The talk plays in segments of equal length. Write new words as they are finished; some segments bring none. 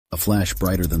a flash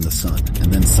brighter than the sun,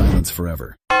 and then silence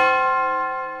forever.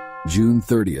 June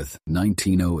 30th,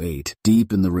 1908.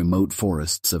 Deep in the remote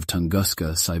forests of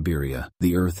Tunguska, Siberia,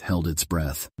 the earth held its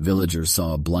breath. Villagers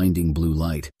saw a blinding blue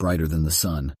light, brighter than the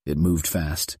sun. It moved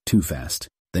fast, too fast.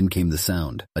 Then came the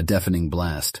sound, a deafening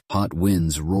blast. Hot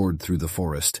winds roared through the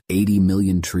forest. 80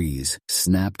 million trees,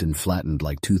 snapped and flattened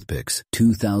like toothpicks.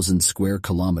 2,000 square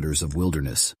kilometers of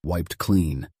wilderness, wiped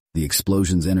clean. The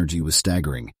explosion's energy was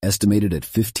staggering, estimated at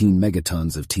 15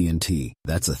 megatons of TNT.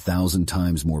 That's 1,000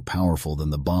 times more powerful than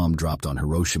the bomb dropped on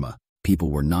Hiroshima.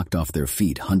 People were knocked off their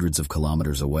feet hundreds of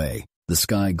kilometers away. The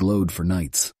sky glowed for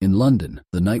nights. In London,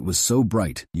 the night was so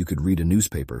bright you could read a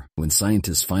newspaper. When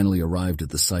scientists finally arrived at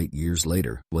the site years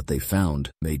later, what they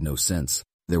found made no sense.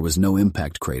 There was no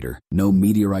impact crater, no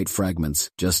meteorite fragments,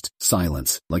 just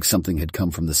silence, like something had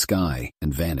come from the sky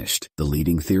and vanished. The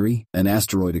leading theory? An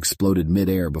asteroid exploded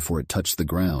mid-air before it touched the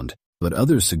ground. But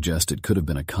others suggest it could have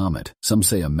been a comet. Some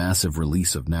say a massive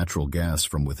release of natural gas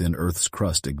from within Earth's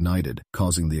crust ignited,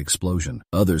 causing the explosion.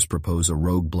 Others propose a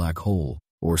rogue black hole,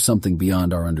 or something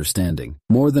beyond our understanding.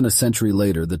 More than a century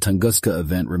later, the Tunguska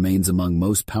event remains among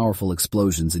most powerful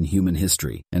explosions in human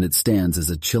history, and it stands as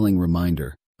a chilling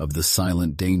reminder of the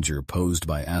silent danger posed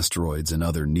by asteroids and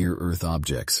other near-Earth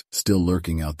objects still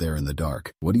lurking out there in the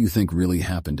dark. What do you think really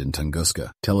happened in Tunguska?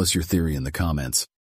 Tell us your theory in the comments.